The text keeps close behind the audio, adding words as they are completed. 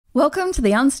Welcome to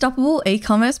the Unstoppable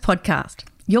eCommerce podcast,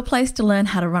 your place to learn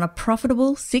how to run a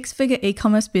profitable six-figure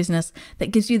e-commerce business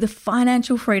that gives you the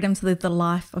financial freedom to live the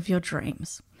life of your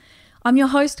dreams. I'm your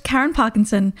host, Karen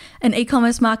Parkinson, an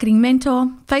e-commerce marketing mentor,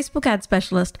 Facebook ad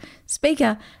specialist,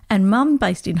 speaker, and mum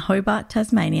based in Hobart,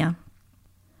 Tasmania.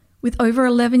 With over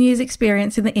 11 years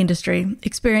experience in the industry,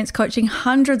 experience coaching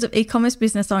hundreds of e-commerce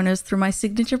business owners through my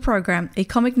signature program,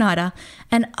 eCom Igniter,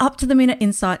 and up-to-the-minute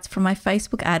insights from my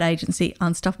Facebook ad agency,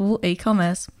 Unstoppable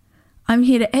eCommerce, I'm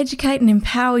here to educate and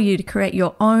empower you to create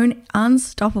your own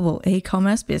unstoppable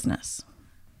e-commerce business.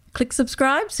 Click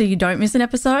subscribe so you don't miss an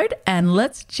episode, and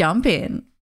let's jump in.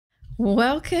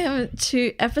 Welcome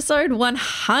to episode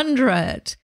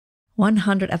 100.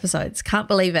 100 episodes. Can't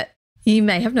believe it. You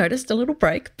may have noticed a little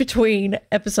break between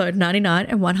episode 99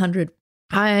 and 100.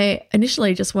 I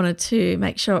initially just wanted to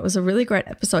make sure it was a really great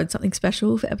episode, something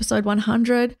special for episode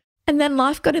 100. And then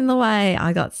life got in the way.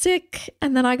 I got sick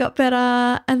and then I got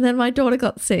better and then my daughter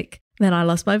got sick. Then I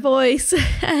lost my voice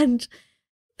and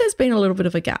there's been a little bit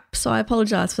of a gap. So I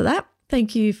apologize for that.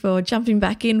 Thank you for jumping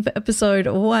back in for episode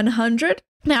 100.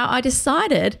 Now, I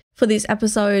decided for this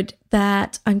episode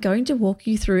that I'm going to walk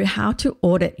you through how to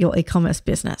audit your e-commerce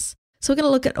business. So we're going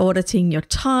to look at auditing your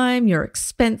time, your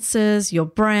expenses, your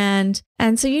brand.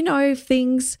 And so you know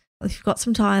things, if you've got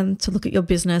some time to look at your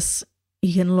business,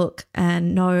 you can look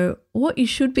and know what you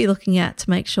should be looking at to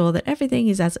make sure that everything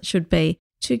is as it should be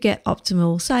to get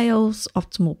optimal sales,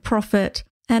 optimal profit,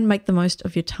 and make the most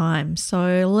of your time.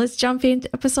 So let's jump into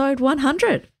episode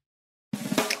 100.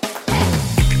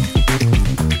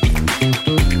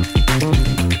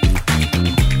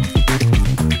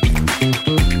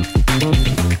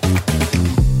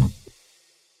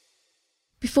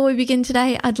 Before we begin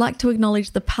today, I'd like to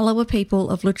acknowledge the Palawa people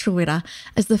of Lutruwita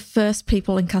as the first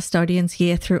people and custodians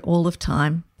here through all of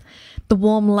time. The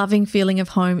warm, loving feeling of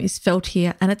home is felt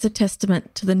here, and it's a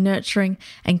testament to the nurturing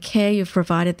and care you've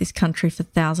provided this country for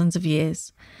thousands of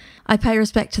years. I pay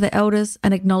respect to the elders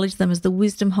and acknowledge them as the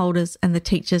wisdom holders and the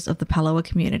teachers of the Palawa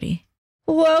community.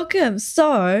 Welcome.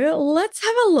 So let's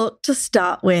have a look to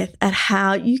start with at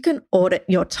how you can audit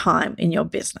your time in your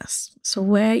business. So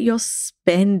where you're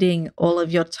spending all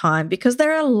of your time, because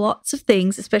there are lots of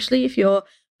things, especially if you're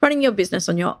running your business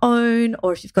on your own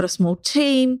or if you've got a small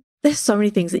team, there's so many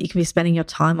things that you can be spending your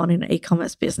time on in an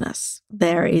e-commerce business.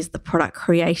 There is the product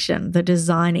creation, the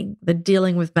designing, the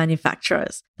dealing with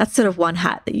manufacturers. That's sort of one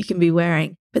hat that you can be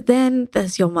wearing. But then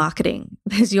there's your marketing.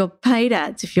 There's your paid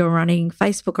ads if you're running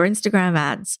Facebook or Instagram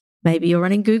ads. Maybe you're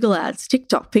running Google ads,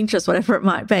 TikTok, Pinterest, whatever it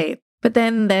might be. But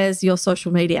then there's your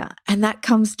social media. And that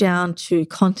comes down to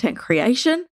content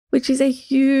creation, which is a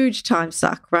huge time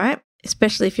suck, right?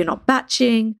 Especially if you're not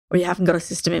batching or you haven't got a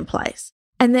system in place.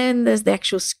 And then there's the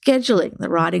actual scheduling, the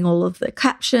writing all of the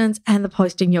captions and the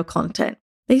posting your content.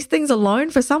 These things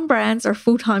alone for some brands are a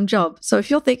full-time job. So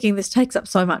if you're thinking this takes up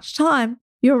so much time,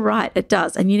 you're right, it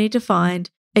does. And you need to find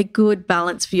a good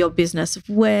balance for your business of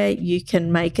where you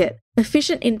can make it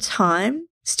efficient in time,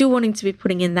 still wanting to be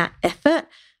putting in that effort,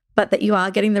 but that you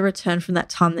are getting the return from that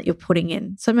time that you're putting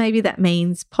in. So maybe that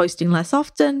means posting less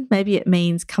often. Maybe it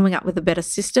means coming up with a better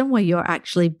system where you're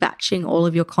actually batching all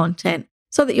of your content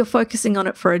so that you're focusing on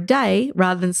it for a day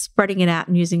rather than spreading it out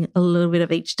and using a little bit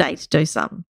of each day to do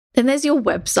something. Then there's your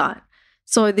website.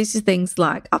 So this is things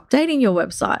like updating your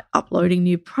website, uploading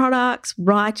new products,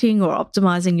 writing or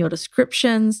optimizing your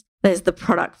descriptions. There's the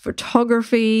product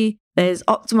photography. There's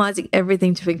optimizing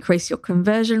everything to increase your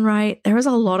conversion rate. There is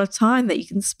a lot of time that you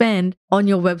can spend on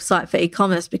your website for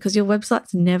e-commerce because your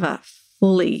website's never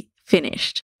fully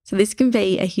finished. So this can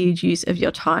be a huge use of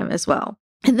your time as well.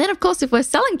 And then, of course, if we're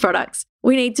selling products,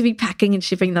 we need to be packing and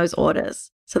shipping those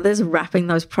orders. So there's wrapping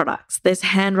those products. There's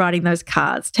handwriting those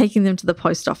cards, taking them to the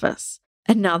post office.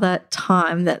 Another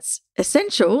time that's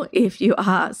essential if you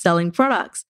are selling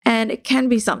products. And it can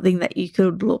be something that you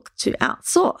could look to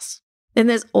outsource. Then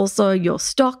there's also your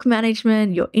stock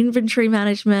management, your inventory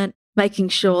management, making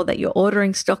sure that you're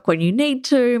ordering stock when you need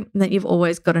to, and that you've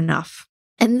always got enough.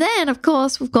 And then, of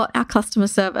course, we've got our customer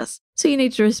service. So you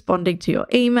need to be responding to your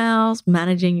emails,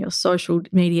 managing your social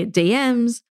media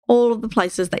DMs, all of the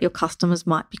places that your customers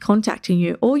might be contacting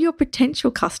you or your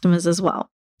potential customers as well.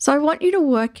 So I want you to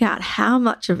work out how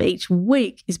much of each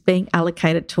week is being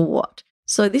allocated to what.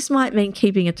 So this might mean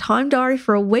keeping a time diary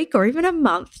for a week or even a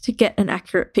month to get an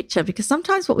accurate picture, because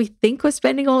sometimes what we think we're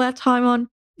spending all our time on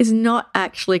is not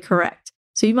actually correct.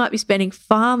 So you might be spending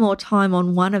far more time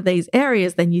on one of these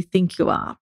areas than you think you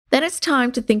are. Then it's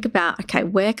time to think about, okay,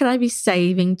 where could I be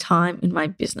saving time in my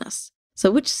business? So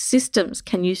which systems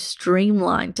can you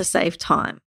streamline to save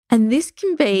time? And this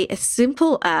can be as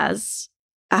simple as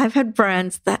I've had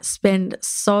brands that spend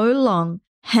so long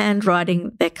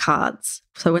handwriting their cards.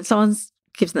 So when someone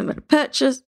gives them a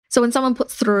purchase, so when someone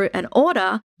puts through an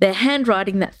order, they're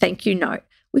handwriting that thank you note,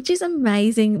 which is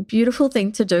amazing, beautiful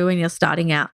thing to do when you're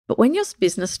starting out. But when your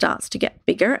business starts to get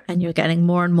bigger and you're getting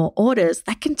more and more orders,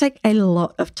 that can take a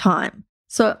lot of time.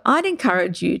 So I'd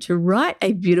encourage you to write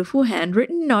a beautiful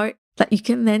handwritten note that you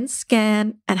can then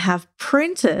scan and have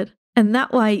printed. And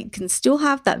that way you can still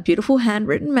have that beautiful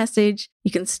handwritten message.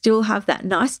 You can still have that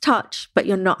nice touch, but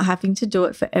you're not having to do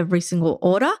it for every single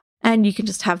order. And you can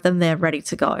just have them there ready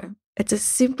to go. It's a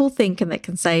simple thing that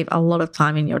can save a lot of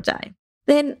time in your day.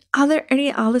 Then are there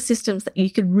any other systems that you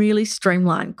could really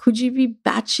streamline? Could you be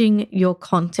batching your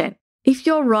content? If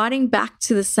you're writing back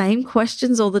to the same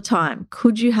questions all the time,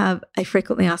 could you have a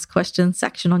frequently asked questions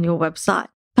section on your website?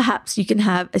 Perhaps you can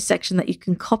have a section that you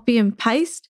can copy and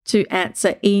paste to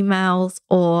answer emails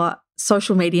or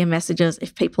social media messages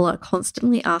if people are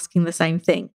constantly asking the same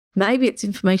thing. Maybe it's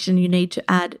information you need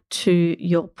to add to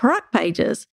your product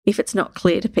pages if it's not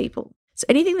clear to people. So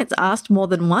anything that's asked more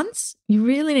than once, you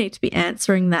really need to be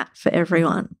answering that for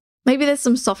everyone. Maybe there's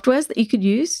some softwares that you could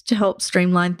use to help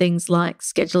streamline things like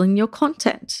scheduling your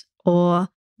content, or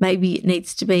maybe it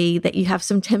needs to be that you have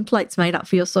some templates made up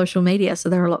for your social media so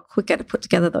they're a lot quicker to put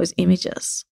together those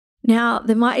images. Now,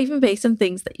 there might even be some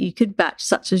things that you could batch,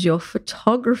 such as your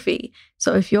photography.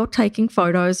 So if you're taking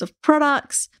photos of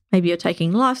products, maybe you're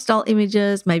taking lifestyle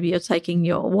images, maybe you're taking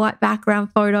your white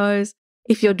background photos.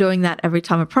 If you're doing that every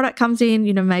time a product comes in,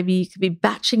 maybe you could be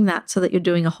batching that so that you're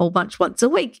doing a whole bunch once a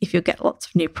week if you get lots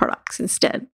of new products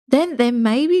instead. Then there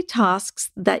may be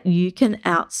tasks that you can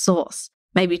outsource,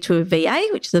 maybe to a VA,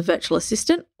 which is a virtual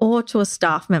assistant, or to a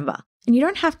staff member. And you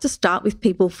don't have to start with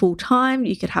people full-time.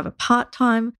 You could have a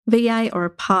part-time VA or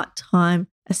a part-time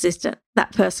assistant.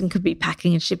 That person could be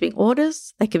packing and shipping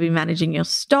orders. They could be managing your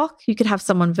stock. You could have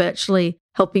someone virtually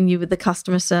helping you with the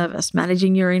customer service,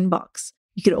 managing your inbox.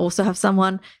 You could also have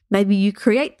someone, maybe you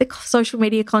create the social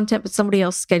media content, but somebody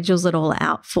else schedules it all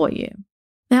out for you.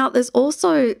 Now, there's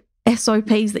also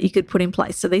SOPs that you could put in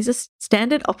place. So these are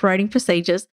standard operating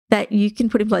procedures that you can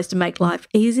put in place to make life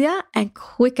easier and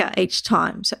quicker each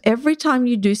time. So every time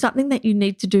you do something that you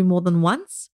need to do more than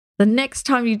once, the next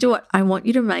time you do it, I want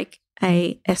you to make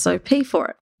a SOP for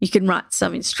it. You can write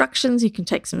some instructions, you can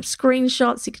take some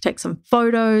screenshots, you can take some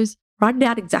photos, write it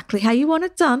out exactly how you want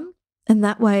it done. And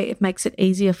that way it makes it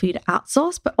easier for you to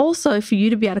outsource, but also for you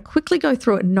to be able to quickly go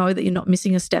through it and know that you're not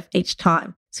missing a step each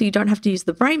time. So you don't have to use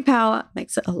the brain power,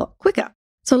 makes it a lot quicker.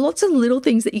 So lots of little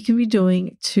things that you can be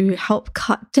doing to help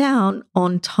cut down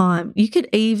on time. You could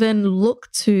even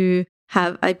look to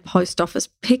have a post office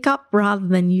pickup rather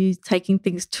than you taking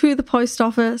things to the post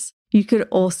office. You could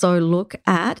also look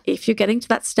at, if you're getting to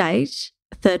that stage,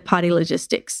 third-party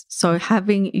logistics. So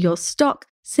having your stock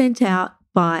sent out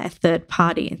by a third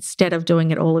party instead of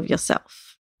doing it all of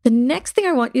yourself. The next thing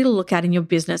I want you to look at in your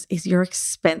business is your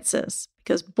expenses,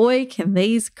 because boy, can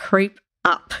these creep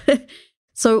up.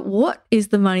 So what is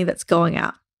the money that's going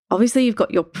out? Obviously, you've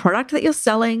got your product that you're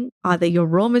selling, either your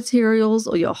raw materials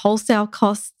or your wholesale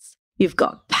costs. You've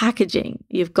got packaging,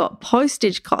 you've got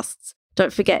postage costs.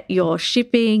 Don't forget your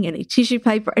shipping, any tissue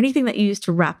paper, anything that you use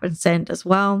to wrap and send as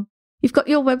well. You've got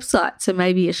your website, so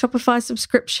maybe a Shopify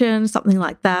subscription, something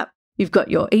like that. You've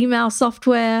got your email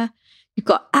software, you've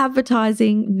got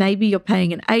advertising, maybe you're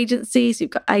paying an agency, so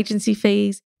you've got agency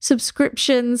fees,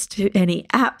 subscriptions to any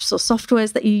apps or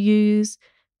softwares that you use,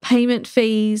 payment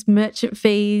fees, merchant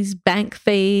fees, bank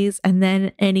fees, and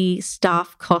then any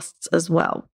staff costs as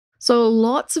well. So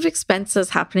lots of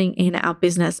expenses happening in our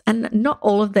business, and not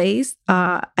all of these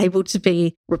are able to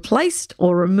be replaced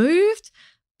or removed,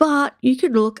 but you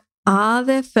could look, are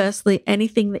there firstly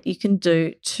anything that you can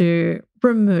do to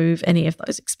remove any of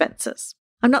those expenses?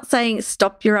 I'm not saying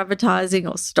stop your advertising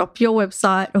or stop your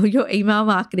website or your email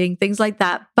marketing, things like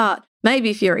that. But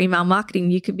maybe if you're email marketing,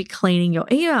 you could be cleaning your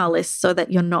email list so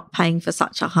that you're not paying for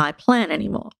such a high plan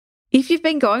anymore. If you've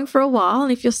been going for a while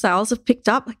and if your sales have picked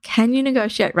up, can you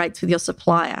negotiate rates with your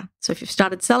supplier? So if you've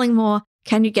started selling more,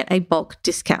 can you get a bulk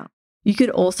discount? You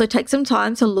could also take some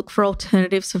time to look for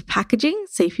alternatives for packaging,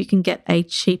 see if you can get a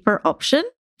cheaper option,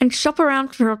 and shop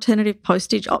around for alternative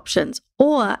postage options.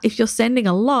 Or if you're sending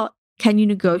a lot, can you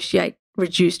negotiate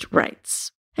reduced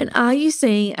rates? And are you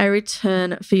seeing a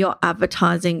return for your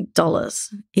advertising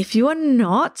dollars? If you are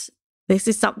not, this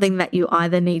is something that you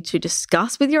either need to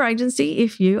discuss with your agency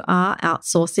if you are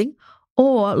outsourcing,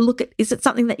 or look at, is it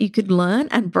something that you could learn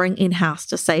and bring in-house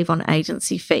to save on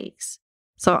agency fees?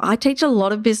 So I teach a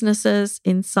lot of businesses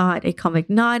inside eCom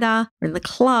Igniter or in the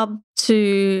club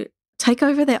to take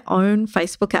over their own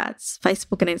Facebook ads,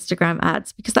 Facebook and Instagram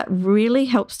ads, because that really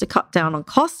helps to cut down on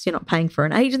costs. You're not paying for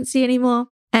an agency anymore.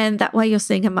 And that way you're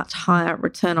seeing a much higher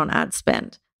return on ad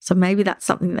spend. So maybe that's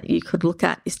something that you could look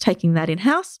at, is taking that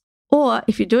in-house. Or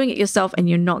if you're doing it yourself and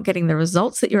you're not getting the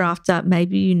results that you're after,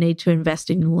 maybe you need to invest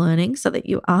in learning so that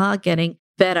you are getting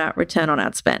better return on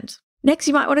ad spend. Next,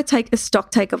 you might want to take a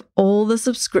stock take of all the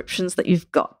subscriptions that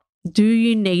you've got. Do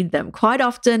you need them? Quite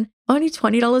often, only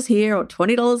 $20 here or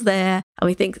 $20 there, and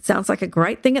we think it sounds like a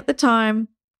great thing at the time,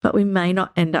 but we may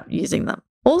not end up using them.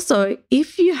 Also,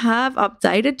 if you have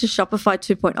updated to Shopify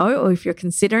 2.0, or if you're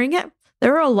considering it,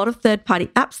 there are a lot of third-party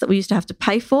apps that we used to have to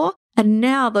pay for, and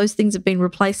now those things have been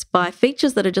replaced by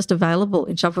features that are just available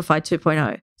in Shopify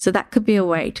 2.0. So that could be a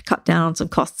way to cut down on some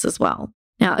costs as well.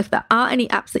 Now, if there are any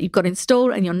apps that you've got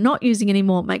installed and you're not using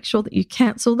anymore, make sure that you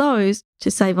cancel those to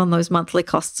save on those monthly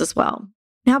costs as well.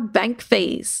 Now, bank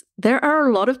fees. There are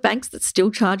a lot of banks that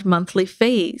still charge monthly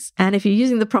fees. And if you're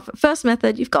using the Profit First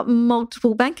method, you've got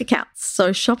multiple bank accounts.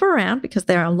 So shop around, because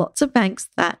there are lots of banks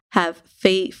that have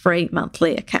fee-free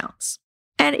monthly accounts.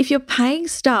 And if you're paying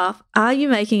staff, are you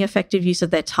making effective use of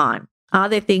their time? Are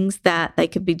there things that they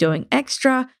could be doing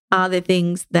extra? Are there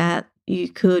things that you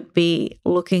could be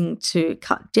looking to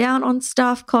cut down on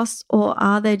staff costs? Or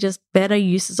are there just better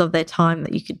uses of their time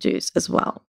that you could do as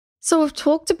well? So we've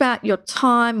talked about your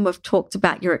time, we've talked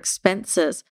about your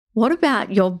expenses. What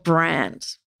about your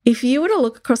brand? If you were to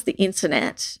look across the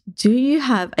internet, do you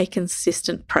have a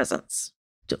consistent presence?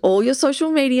 Do all your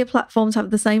social media platforms have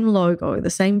the same logo, the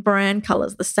same brand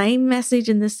colors, the same message,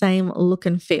 and the same look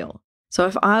and feel? So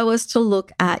if I was to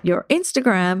look at your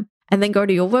Instagram and then go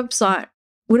to your website,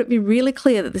 would it be really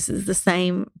clear that this is the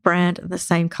same brand and the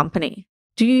same company?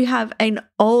 Do you have an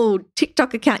old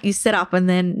TikTok account you set up and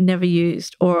then never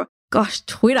used? Or, gosh,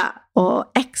 Twitter, or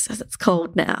X as it's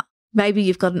called now? Maybe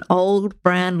you've got an old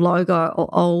brand logo or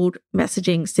old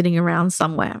messaging sitting around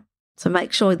somewhere. So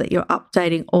make sure that you're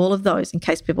updating all of those in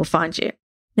case people find you.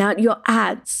 Now, your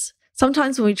ads.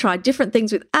 Sometimes when we try different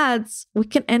things with ads, we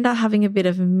can end up having a bit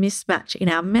of a mismatch in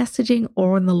our messaging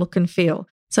or in the look and feel.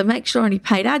 So make sure any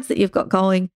paid ads that you've got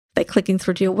going, they're clicking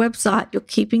through to your website, you're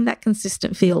keeping that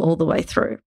consistent feel all the way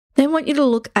through. Then I want you to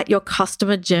look at your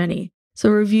customer journey. So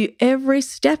review every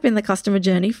step in the customer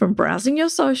journey, from browsing your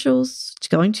socials to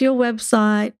going to your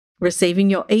website, receiving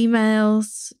your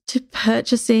emails, to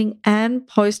purchasing and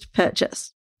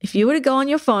post-purchase. If you were to go on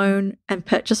your phone and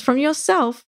purchase from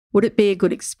yourself, would it be a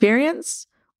good experience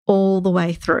all the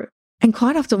way through? And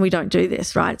quite often we don't do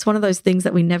this, right? It's one of those things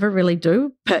that we never really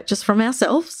do, purchase from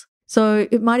ourselves. So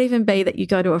it might even be that you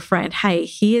go to a friend, hey,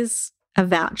 here's a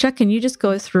voucher. Can you just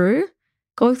go through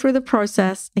the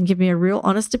process and give me a real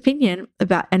honest opinion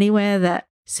about anywhere that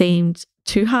seemed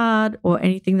too hard or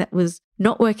anything that was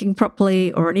not working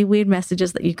properly or any weird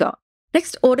messages that you got?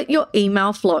 Next, audit your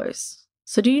email flows.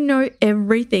 So do you know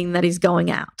everything that is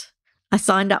going out? I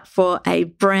signed up for a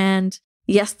brand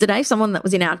yesterday, someone that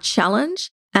was in our challenge,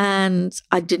 and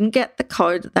I didn't get the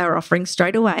code that they were offering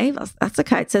straight away. That's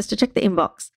okay. It says to check the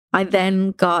inbox. I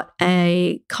then got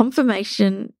a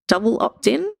confirmation double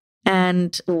opt-in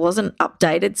and wasn't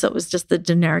updated. So it was just the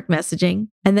generic messaging.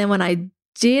 And then when I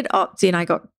did opt in, I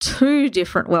got 2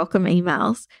 different welcome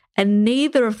emails, and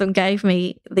neither of them gave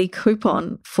me the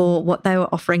coupon for what they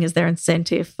were offering as their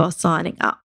incentive for signing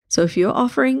up. So if you're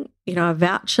offering, a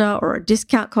voucher or a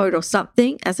discount code or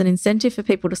something as an incentive for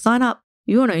people to sign up,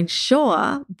 you want to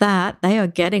ensure that they are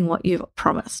getting what you've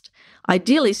promised.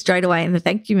 Ideally straight away in the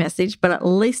thank you message, but at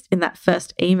least in that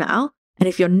first email. And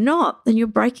if you're not, then you're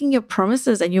breaking your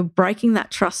promises and you're breaking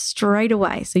that trust straight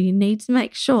away. So you need to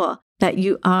make sure that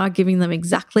you are giving them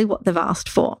exactly what they've asked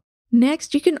for.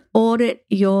 Next, you can audit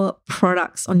your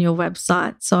products on your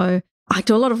website. So I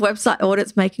do a lot of website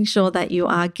audits, making sure that you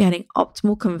are getting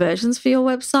optimal conversions for your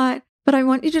website. But I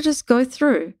want you to just go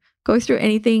through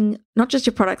anything, not just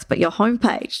your products, but your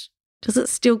homepage. Does it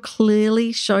still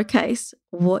clearly showcase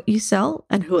what you sell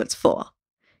and who it's for?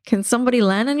 Can somebody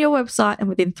land on your website and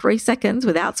within 3 seconds,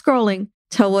 without scrolling,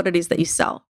 tell what it is that you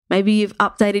sell? Maybe you've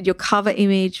updated your cover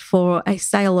image for a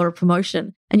sale or a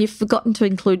promotion and you've forgotten to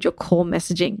include your core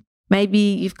messaging. Maybe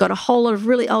you've got a whole lot of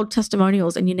really old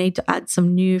testimonials and you need to add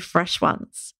some new, fresh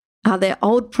ones. Are there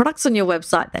old products on your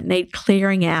website that need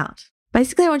clearing out?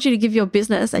 Basically, I want you to give your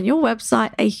business and your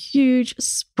website a huge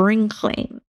spring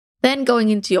clean. Then going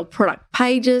into your product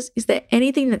pages, is there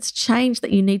anything that's changed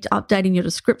that you need to update in your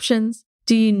descriptions?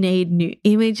 Do you need new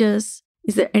images?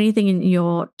 Is there anything in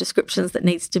your descriptions that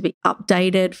needs to be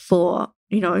updated for,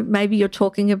 maybe you're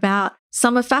talking about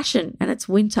summer fashion and it's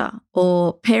winter,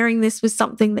 or pairing this with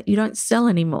something that you don't sell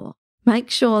anymore? Make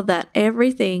sure that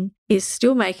everything is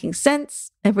still making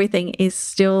sense, everything is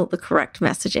still the correct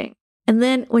messaging. And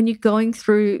then when you're going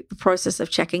through the process of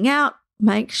checking out,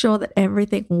 make sure that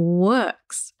everything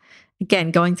works.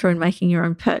 Again, going through and making your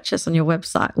own purchase on your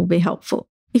website will be helpful.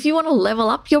 If you want to level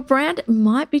up your brand, it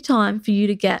might be time for you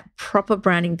to get proper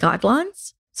branding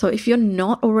guidelines. So if you're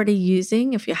not already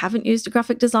if you haven't used a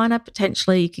graphic designer,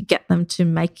 potentially you could get them to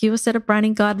make you a set of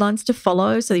branding guidelines to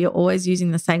follow so you're always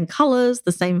using the same colors,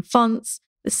 the same fonts,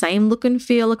 the same look and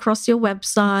feel across your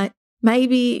website.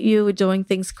 Maybe you were doing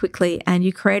things quickly and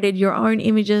you created your own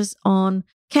images on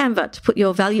Canva to put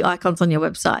your value icons on your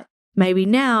website. Maybe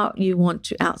now you want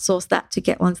to outsource that to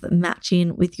get ones that match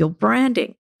in with your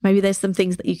branding. Maybe there's some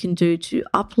things that you can do to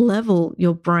up-level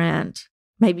your brand.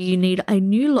 Maybe you need a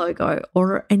new logo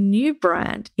or a new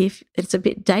brand if it's a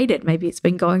bit dated. Maybe it's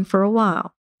been going for a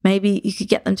while. Maybe you could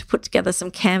get them to put together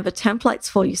some Canva templates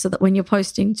for you so that when you're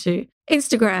posting to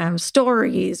Instagram,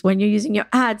 stories, when you're using your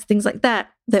ads, things like that,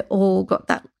 they've all got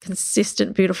that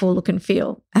consistent, beautiful look and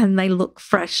feel, and they look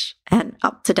fresh and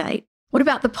up to date. What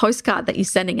about the postcard that you're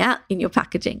sending out in your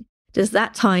packaging? Does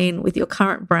that tie in with your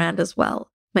current brand as well?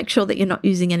 Make sure that you're not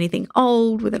using anything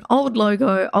old with an old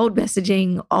logo, old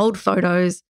messaging, old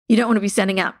photos. You don't want to be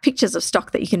sending out pictures of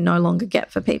stock that you can no longer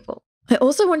get for people. I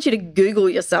also want you to Google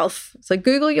yourself. So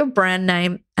Google your brand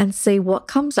name and see what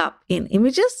comes up in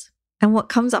images and what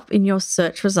comes up in your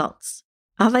search results.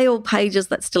 Are they all pages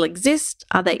that still exist?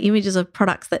 Are they images of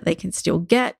products that they can still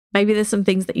get? Maybe there's some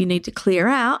things that you need to clear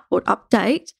out or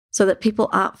update so that people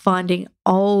aren't finding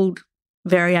old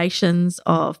variations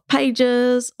of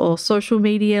pages or social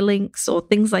media links or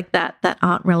things like that that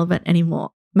aren't relevant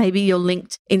anymore. Maybe you're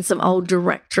linked in some old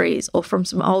directories or from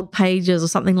some old pages or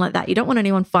something like that. You don't want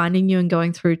anyone finding you and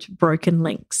going through to broken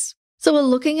links. So we're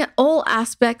looking at all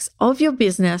aspects of your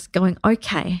business going,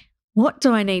 okay, what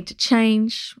do I need to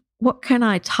change? What can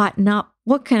I tighten up?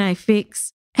 What can I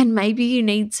fix? And maybe you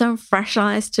need some fresh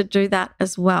eyes to do that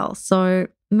as well. So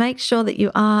make sure that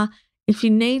you are, if you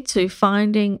need to,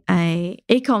 finding a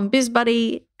ecom biz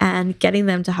buddy and getting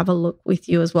them to have a look with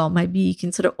you as well. Maybe you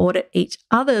can sort of audit each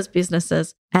other's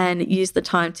businesses and use the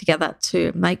time together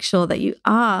to make sure that you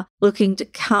are looking to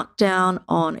cut down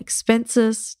on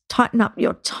expenses, tighten up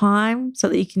your time so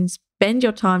that you can spend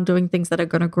your time doing things that are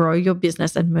going to grow your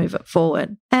business and move it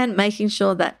forward, and making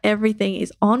sure that everything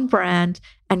is on brand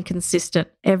and consistent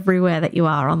everywhere that you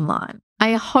are online.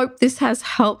 I hope this has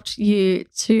helped you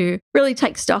to really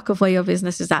take stock of where your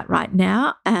business is at right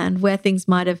now and where things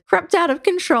might have crept out of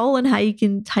control and how you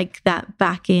can take that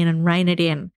back in and rein it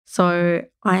in. So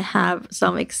I have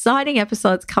some exciting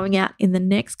episodes coming out in the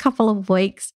next couple of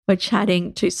weeks. We're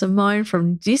chatting to Simone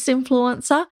from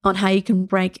Disinfluencer on how you can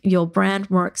make your brand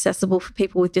more accessible for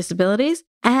people with disabilities.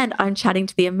 And I'm chatting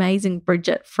to the amazing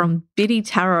Bridget from Biddy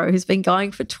Tarot, who's been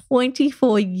going for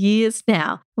 24 years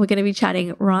now. We're going to be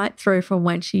chatting right through from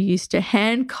when she used to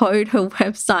hand code her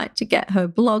website to get her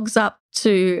blogs up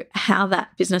to how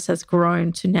that business has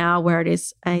grown to now where it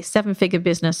is a 7-figure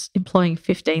business employing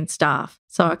 15 staff.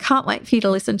 So I can't wait for you to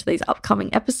listen to these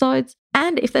upcoming episodes.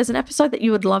 And if there's an episode that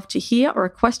you would love to hear or a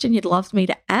question you'd love me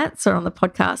to answer on the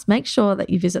podcast, make sure that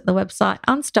you visit the website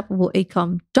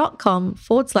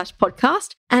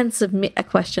unstoppableecom.com/podcast and submit a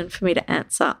question for me to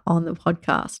answer on the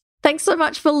podcast. Thanks so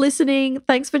much for listening.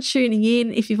 Thanks for tuning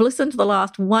in. If you've listened to the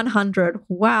last 100,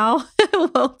 wow,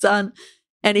 well done.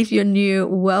 And if you're new,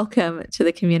 welcome to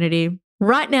the community.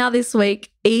 Right now this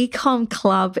week, Ecom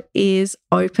Club is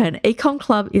open. Ecom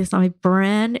Club is my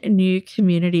brand new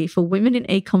community for women in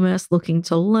e-commerce looking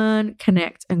to learn,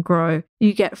 connect, and grow.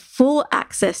 You get full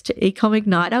access to Ecom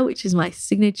Igniter, which is my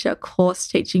signature course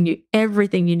teaching you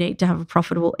everything you need to have a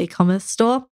profitable e-commerce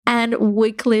store, and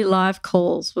weekly live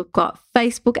calls. We've got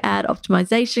Facebook ad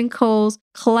optimization calls,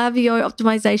 Klaviyo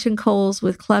optimization calls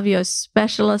with Klaviyo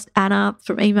specialist Anna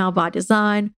from Email by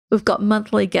Design. We've got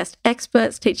monthly guest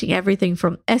experts teaching everything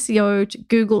from SEO to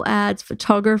Google ads,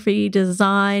 photography,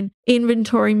 design,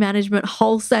 inventory management,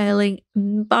 wholesaling, a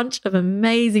bunch of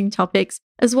amazing topics,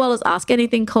 as well as Ask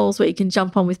Anything calls where you can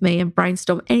jump on with me and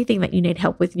brainstorm anything that you need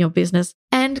help with in your business,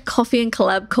 and coffee and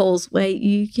collab calls where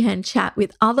you can chat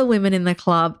with other women in the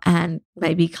club and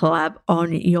maybe collab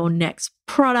on your next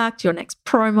product, your next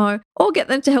promo, or get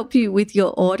them to help you with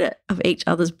your audit of each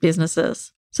other's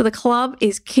businesses. So the club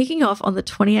is kicking off on the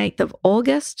 28th of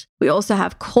August. We also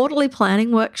have quarterly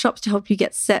planning workshops to help you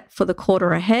get set for the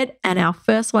quarter ahead. And our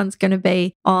first one's going to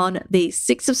be on the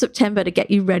 6th of September to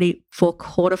get you ready for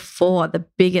quarter 4, the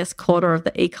biggest quarter of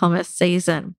the e-commerce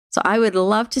season. So I would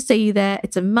love to see you there.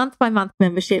 It's a month-by-month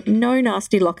membership, no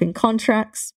nasty lock-in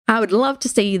contracts. I would love to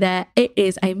see you there. It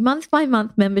is a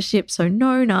month-by-month membership, so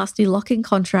no nasty lock-in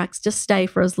contracts. Just stay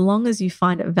for as long as you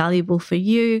find it valuable for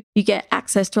you. You get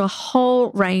access to a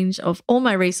whole range of all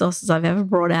my resources I've ever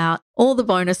brought out, all the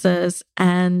bonuses,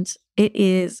 and it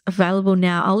is available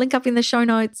now. I'll link up in the show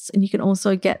notes, and you can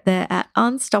also get there at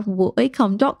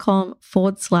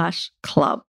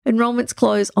unstoppableecom.com/club. Enrollments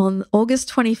close on August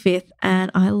 25th,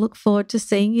 and I look forward to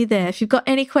seeing you there. If you've got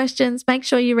any questions, make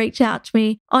sure you reach out to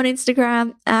me on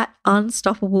Instagram at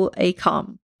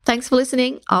unstoppableecom. Thanks for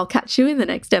listening. I'll catch you in the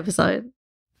next episode.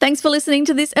 Thanks for listening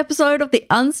to this episode of the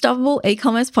Unstoppable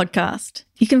E-commerce podcast.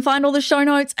 You can find all the show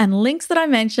notes and links that I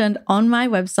mentioned on my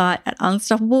website at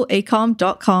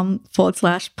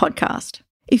unstoppableecom.com/podcast.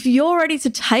 If you're ready to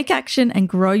take action and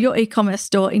grow your e-commerce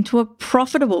store into a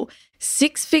profitable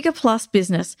 6-figure plus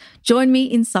business, join me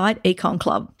inside Ecom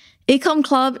Club. Ecom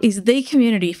Club is the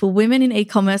community for women in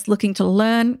e-commerce looking to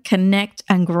learn, connect,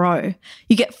 and grow.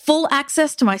 You get full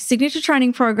access to my signature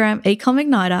training program, Ecom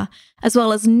Igniter, as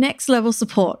well as next level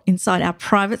support inside our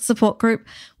private support group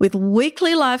with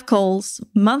weekly live calls,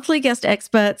 monthly guest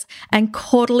experts, and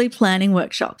quarterly planning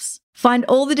workshops. Find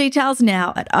all the details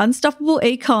now at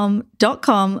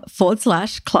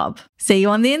unstoppableecom.com/club. See you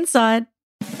on the inside.